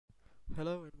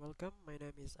Hello and welcome. My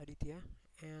name is Aditya,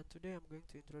 and today I'm going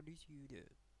to introduce you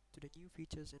to the new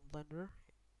features in Blender.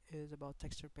 Is about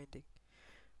texture painting.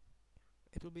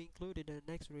 It will be included in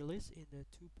the next release in the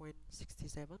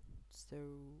 2.67. So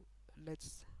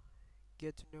let's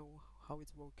get to know how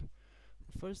it's work.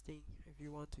 The first thing, if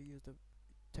you want to use the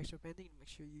texture painting, make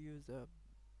sure you use the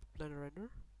Blender render.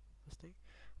 First thing,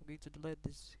 I'm going to delete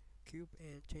this cube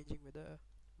and changing with a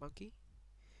monkey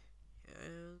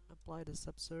and apply the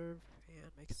subsurf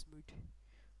and make it smooth.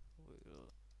 We'll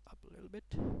up a little bit.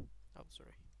 Oh,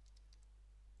 sorry.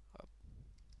 Up.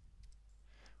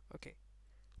 Okay.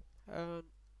 Uh,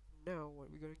 Now what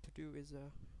we're going to do is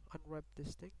unwrap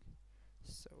this thing.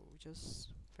 So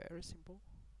just very simple.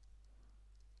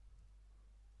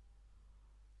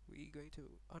 We're going to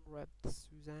unwrap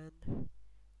Suzanne.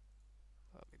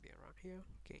 Maybe around here.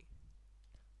 Okay.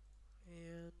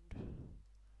 And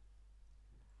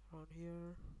around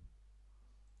here.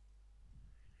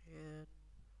 And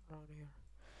around here.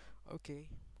 Okay.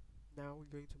 Now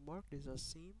we're going to mark this as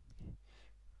seam.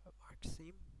 Mark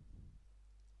seam.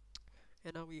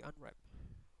 And now we unwrap.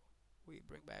 We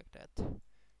bring back that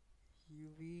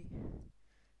UV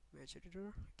image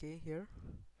editor. Okay, here.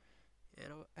 And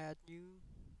I'll add new,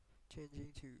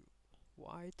 changing to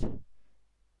white.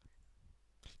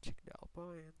 Check the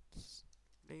alpha and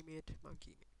name it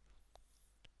monkey.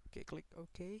 Okay, click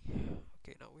OK.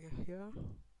 Okay, now we are here,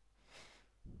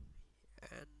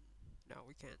 and now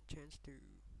we can change to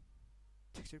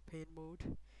texture paint mode,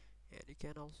 and you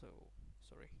can also,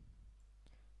 sorry,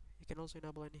 you can also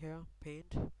enable in here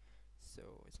paint.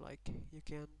 So it's like you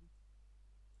can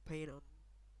paint on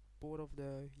both of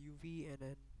the UV and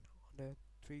then on the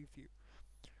 3 view.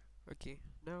 Okay,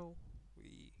 now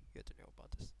we get to know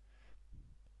about this.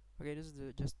 Okay, this is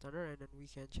the just standard, and then we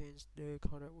can change the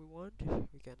color we want.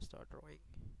 We can start drawing.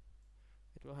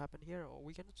 It will happen here, or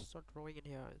we can start drawing in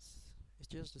here. It's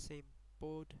just the same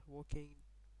board working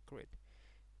grid.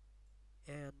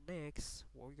 And next,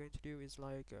 what we're going to do is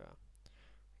like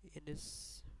in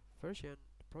this version,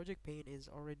 the project pane is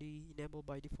already enabled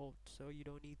by default, so you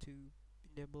don't need to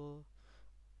enable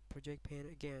project pane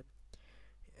again.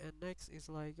 And next is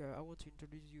like I want to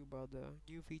introduce you about the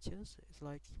new features. It's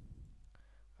like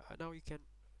now you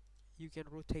can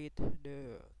rotate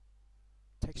the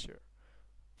texture.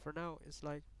 For now, it's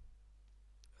like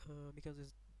because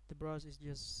the brush is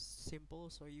just simple,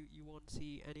 so you won't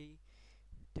see any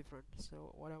different.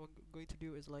 So what I'm going to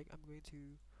do is like I'm going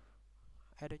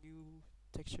to add a new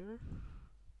texture,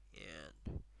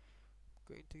 and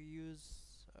going to use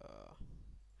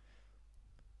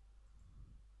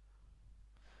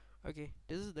okay,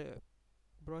 this is the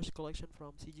brush collection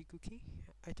from CG Cookie.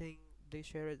 I think they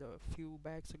shared it a few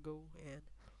bags ago, and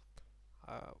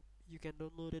uh, you can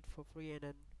download it for free. And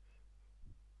then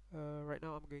right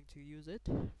now I'm going to use it.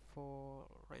 For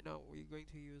right now we're going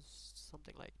to use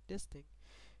something like this thing.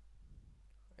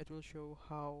 It will show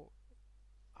how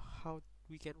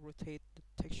we can rotate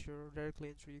the texture directly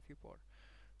in 3D viewport.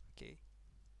 Okay,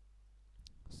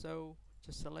 so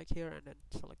just select here and then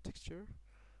select texture.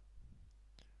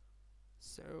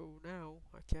 So now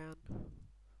I can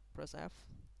press F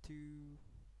to,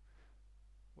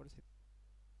 what is it,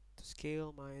 to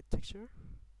scale my texture.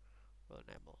 Will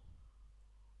enable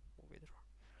movie draw.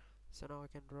 So now I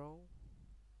can draw.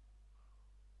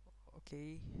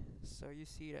 Okay, so you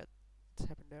see that it's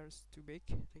happened there is too big,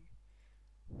 I think.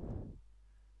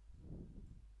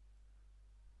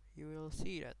 You will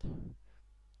see that.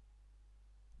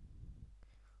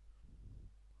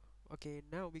 Okay,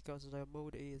 now because the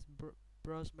mode is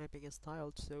brush mapping is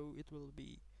tiled, so it will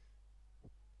be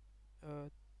uh,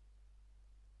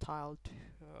 tiled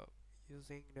uh,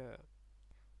 using the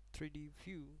 3D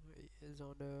view is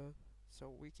on the,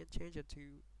 so we can change it to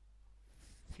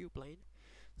view plane.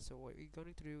 So what we're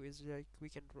going to do is like we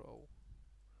can draw.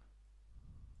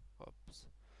 Oops.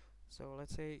 So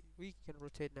let's say we can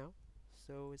rotate now.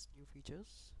 So it's new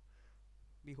features.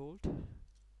 Behold.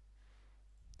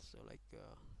 So like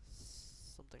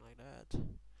something like that.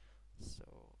 So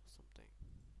something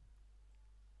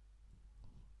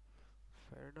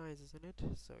very nice, isn't it?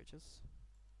 So just,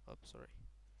 oops, sorry.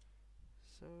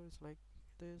 So it's like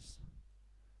this,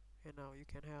 and now you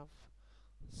can have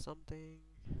something.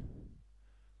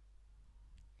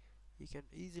 You can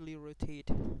easily rotate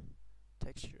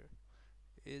texture.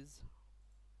 Is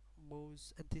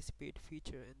most anticipated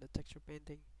feature in the texture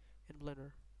painting in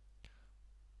Blender.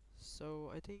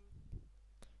 So I think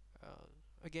uh,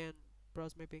 again,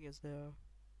 brush mapping is the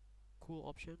cool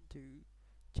option to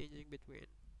changing between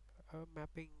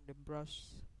mapping the brush.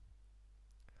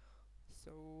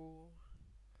 So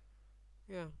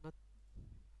yeah,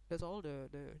 that's all the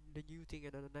new thing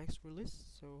in the next release.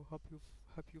 So hope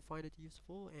you find it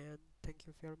useful, and thank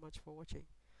you very much for watching.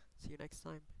 See you next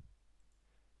time.